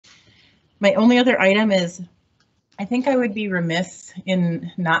My only other item is, I think I would be remiss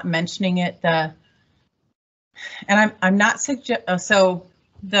in not mentioning it. I'm not so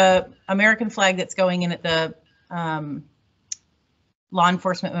the American flag that's going in at the law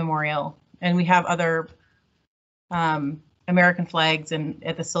enforcement memorial, and we have other American flags and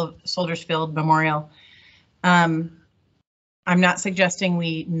at the Soldiers Field Memorial. I'm not suggesting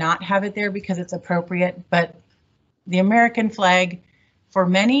we not have it there because it's appropriate, but the American flag for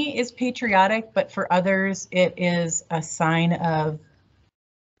many is patriotic, but for others it is a sign of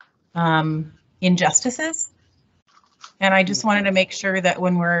injustices. And I just wanted to make sure that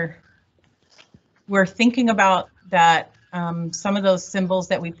when we're thinking about that, some of those symbols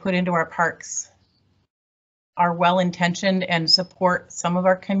that we put into our parks are well-intentioned and support some of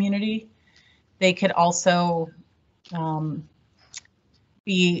our community, they could also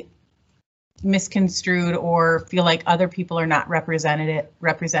be misconstrued or feel like other people are not represented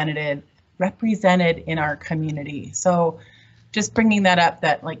in our community. So just bringing that up,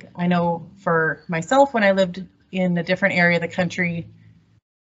 that like I know for myself, when I lived in a different area of the country,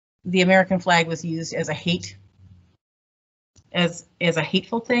 the American flag was used as a hateful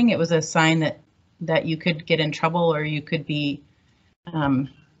thing. It was a sign that you could get in trouble, or you could be, and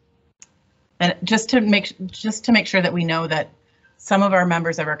just to make sure that we know that some of our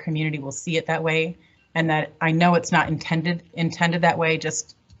members of our community will see it that way, and that I know it's not intended that way.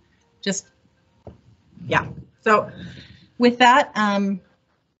 Just yeah. So with that,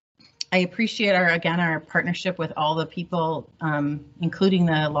 I appreciate our partnership with all the people, including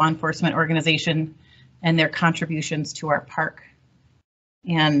the law enforcement organization, and their contributions to our park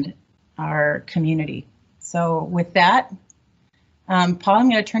and our community. So with that, Paul, I'm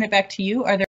going to turn it back to you. Are there